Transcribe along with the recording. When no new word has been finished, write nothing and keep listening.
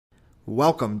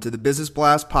Welcome to the Business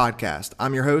Blast podcast.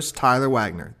 I'm your host, Tyler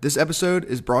Wagner. This episode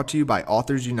is brought to you by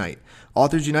Authors Unite.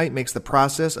 Authors Unite makes the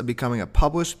process of becoming a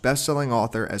published, best-selling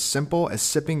author as simple as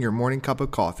sipping your morning cup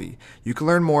of coffee. You can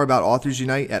learn more about Authors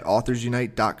Unite at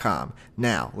authorsunite.com.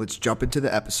 Now, let's jump into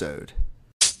the episode.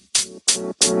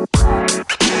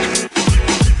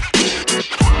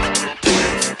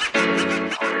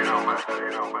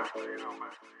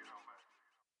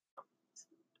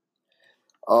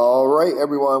 All right,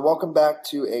 everyone. Welcome back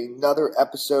to another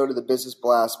episode of the Business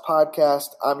Blast podcast.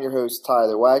 I'm your host,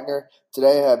 Tyler Wagner.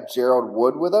 Today I have Gerald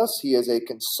Wood with us. He is a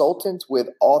consultant with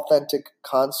Authentic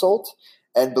Consult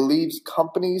and believes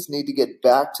companies need to get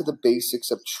back to the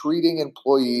basics of treating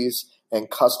employees and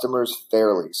customers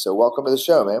fairly. So welcome to the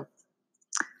show, man.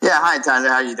 Yeah. Hi, Tyler.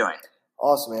 How are you doing?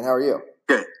 Awesome, man. How are you?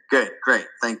 Good. Great.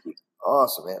 Thank you.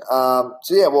 Awesome, man.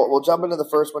 We'll jump into the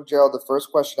first one, Gerald. The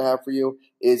first question I have for you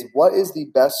is, what is the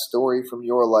best story from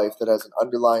your life that has an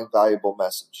underlying valuable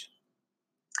message?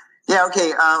 Yeah,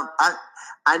 okay.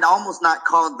 I'd almost not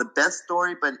call it the best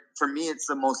story, but for me, it's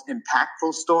the most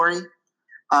impactful story.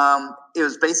 It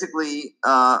was basically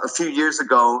a few years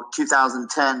ago,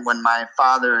 2010, when my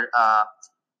father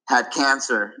had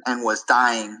cancer and was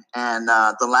dying. And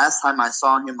the last time I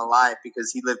saw him alive,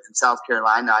 because he lived in South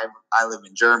Carolina, I live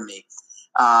in Germany,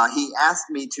 he asked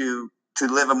me to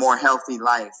live a more healthy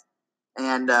life.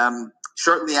 And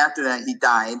shortly after that, he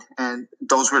died. And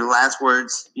those were the last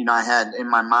words, I had in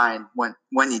my mind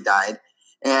when he died.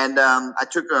 And I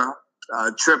took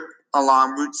a trip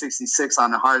along Route 66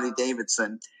 on a Harley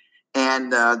Davidson.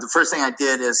 And the first thing I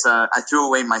did is I threw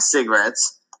away my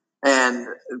cigarettes. And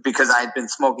because I had been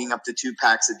smoking up to 2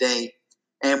 packs a day.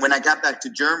 And when I got back to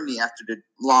Germany after the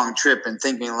long trip and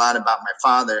thinking a lot about my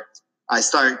father, I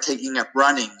started taking up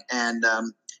running. And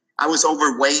I was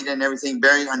overweight and everything,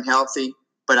 very unhealthy.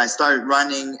 But I started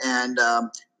running, and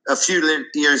a few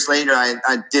years later,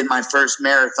 I did my first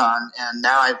marathon. And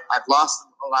now I've lost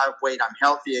a lot of weight. I'm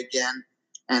healthy again.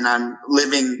 And I'm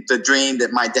living the dream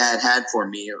that my dad had for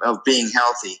me of being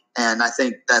healthy. And I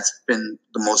think that's been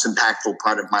the most impactful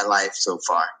part of my life so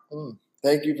far.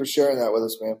 Thank you for sharing that with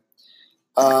us, man.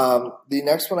 The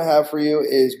next one I have for you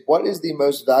is, what is the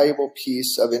most valuable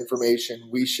piece of information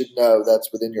we should know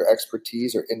that's within your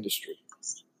expertise or industry?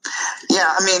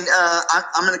 Yeah,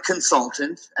 I'm a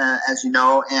consultant, as you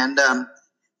know, and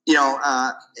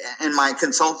and my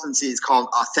consultancy is called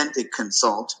Authentic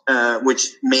Consult,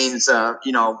 which means,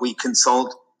 we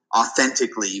consult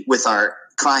authentically with our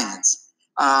clients.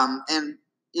 I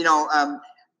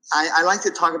like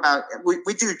to talk about,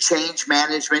 we do change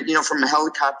management, from a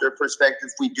helicopter perspective.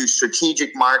 We do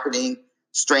strategic marketing,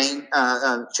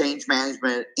 change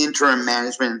management, interim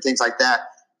management, and things like that.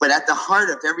 But at the heart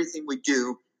of everything we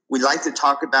do, we like to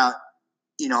talk about,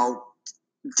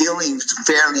 dealing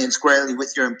fairly and squarely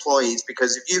with your employees,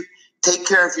 because if you take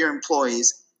care of your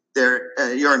employees,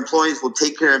 your employees will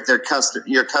take care of your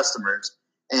customers.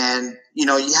 And,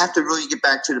 you have to really get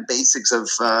back to the basics of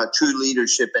true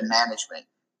leadership and management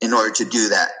in order to do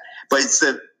that. But it's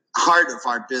the heart of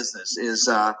our business is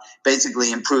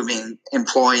basically improving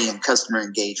employee and customer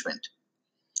engagement.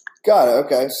 Got it.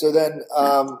 Okay. So then,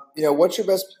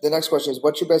 the next question is,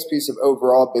 what's your best piece of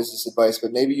overall business advice?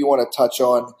 But maybe you want to touch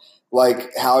on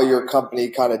like how your company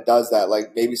kind of does that,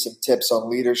 like maybe some tips on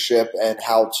leadership and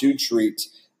how to treat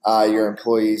your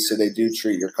employees so they do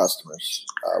treat your customers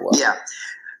well. Yeah.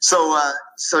 So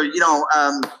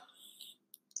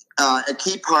a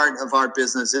key part of our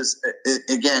business is,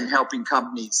 again, helping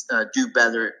companies do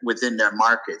better within their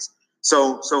markets.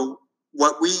 So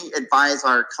what we advise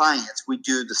our clients, we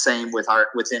do the same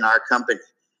within our company.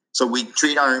 So we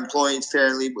treat our employees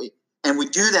fairly, and we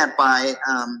do that by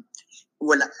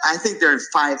I think there are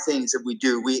 5 things that we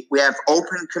do. We have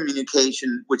open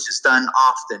communication, which is done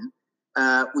often.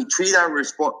 We treat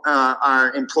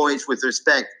our employees with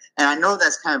respect, and I know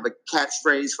that's kind of a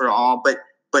catchphrase for all, but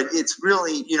it's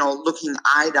really looking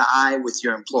eye to eye with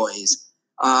your employees.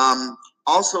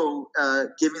 Also,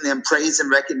 giving them praise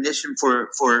and recognition for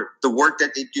the work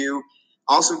that they do.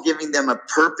 Also, giving them a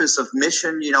purpose of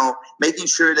mission. Making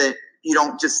sure that you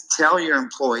don't just tell your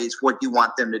employees what you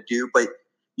want them to do, but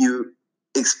you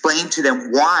explain to them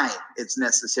why it's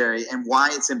necessary and why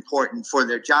it's important for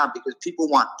their job, because people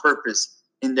want purpose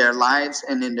in their lives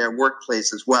and in their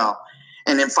workplace as well.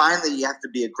 And then finally, you have to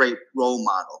be a great role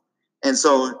model. And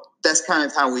so that's kind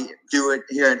of how we do it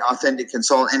here at Authentic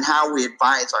Consult, and how we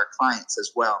advise our clients as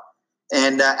well.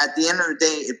 And at the end of the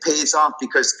day, it pays off,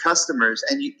 because customers,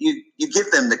 and you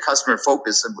give them the customer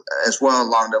focus as well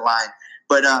along the line,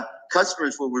 but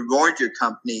customers will reward your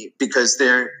company because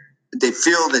they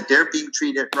feel that they're being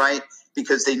treated right,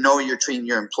 because they know you're treating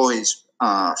your employees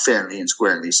fairly and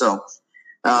squarely. So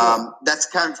that's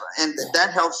kind of, and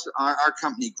that helps our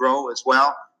company grow as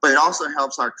well, but it also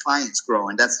helps our clients grow,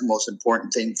 and that's the most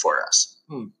important thing for us.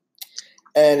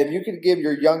 And if you could give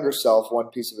your younger self one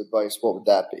piece of advice, what would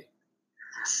that be?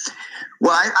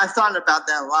 Well, I thought about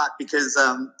that a lot because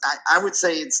I would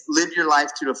say it's live your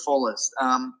life to the fullest,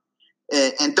 and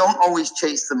don't always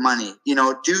chase the money.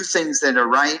 Do things that are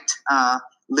right.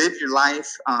 Live your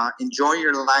life. Enjoy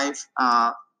your life.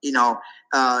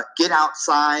 Get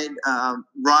outside.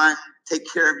 Run. Take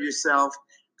care of yourself.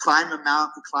 Climb a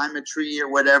mountain. Climb a tree or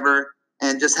whatever,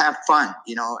 and just have fun.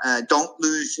 Don't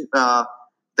lose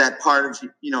that part of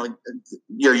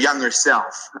your younger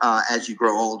self as you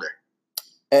grow older.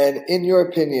 And in your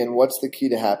opinion, what's the key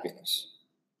to happiness?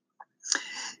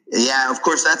 Yeah, of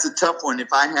course, that's a tough one.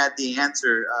 If I had the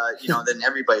answer, then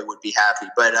everybody would be happy.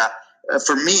 But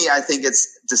for me, I think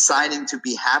it's deciding to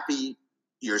be happy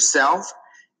yourself.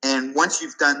 And once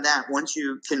you've done that, once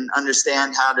you can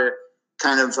understand how to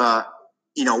kind of,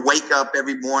 wake up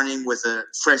every morning with a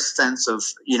fresh sense of,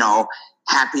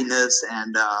 happiness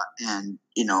and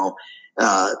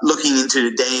looking into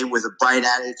the day with a bright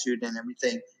attitude and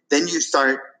everything, then you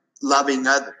start loving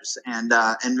others and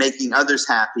making others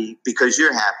happy because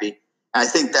you're happy. I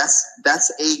think that's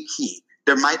a key.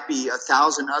 There might be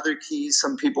 1,000 other keys.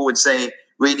 Some people would say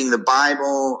reading the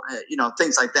Bible,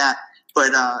 things like that.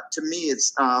 But to me,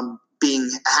 it's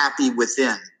being happy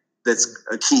within that's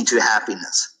a key to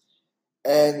happiness.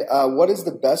 And what is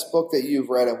the best book that you've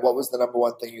read, and what was the number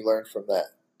one thing you learned from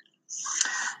that?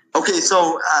 Okay,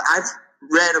 so I've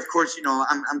read, of course,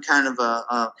 I'm kind of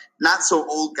a not so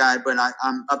old guy, but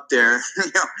I'm up there.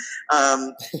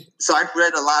 So I've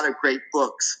read a lot of great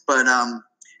books, but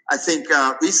I think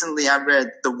recently I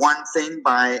read The One Thing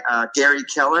by Gary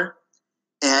Keller,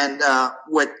 and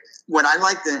what I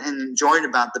liked and enjoyed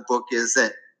about the book is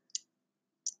that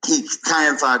he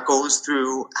kind of goes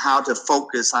through how to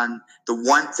focus on the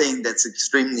one thing that's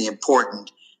extremely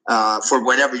important for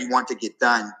whatever you want to get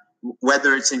done,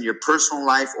 whether it's in your personal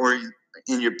life or in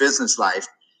your business life.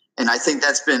 And I think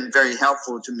that's been very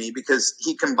helpful to me because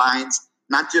he combines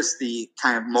not just the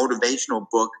kind of motivational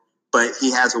book, but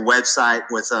he has a website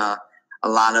with a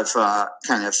lot of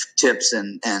kind of tips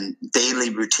and daily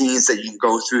routines that you can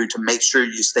go through to make sure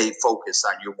you stay focused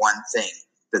on your one thing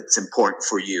that's important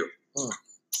for you.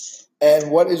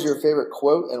 And what is your favorite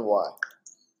quote and why?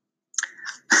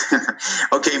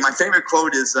 Okay, my favorite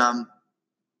quote is from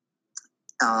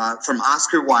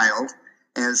Oscar Wilde,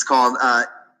 and it's called,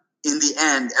 in the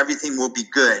end, everything will be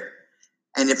good.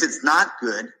 And if it's not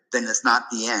good, then it's not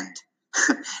the end.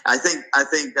 I think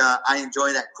I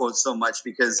enjoy that quote so much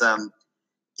because,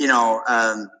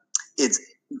 it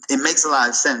makes a lot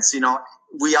of sense.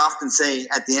 We often say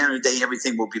at the end of the day,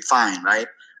 everything will be fine, right?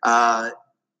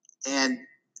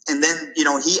 And then,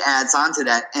 he adds on to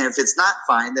that. And if it's not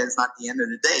fine, then it's not the end of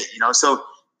the day, So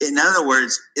in other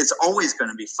words, it's always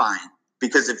going to be fine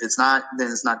because if it's not,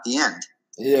 then it's not the end.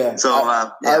 Yeah. So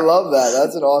I love that.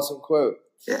 That's an awesome quote.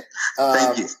 Yeah.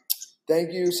 Thank you.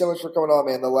 Thank you so much for coming on,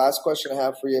 man. The last question I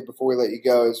have for you before we let you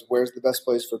go is, where's the best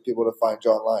place for people to find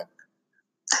you online?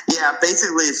 Yeah,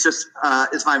 basically it's just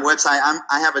it's my website.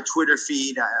 I have a Twitter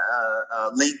feed,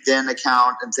 a LinkedIn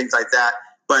account, and things like that.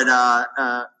 But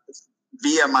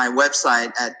via my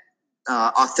website at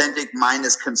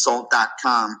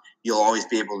authentic-consult.com, you'll always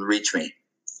be able to reach me.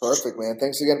 Perfect, man.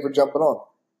 Thanks again for jumping on.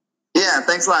 Yeah,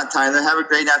 thanks a lot, Tyler. Have a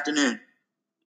great afternoon.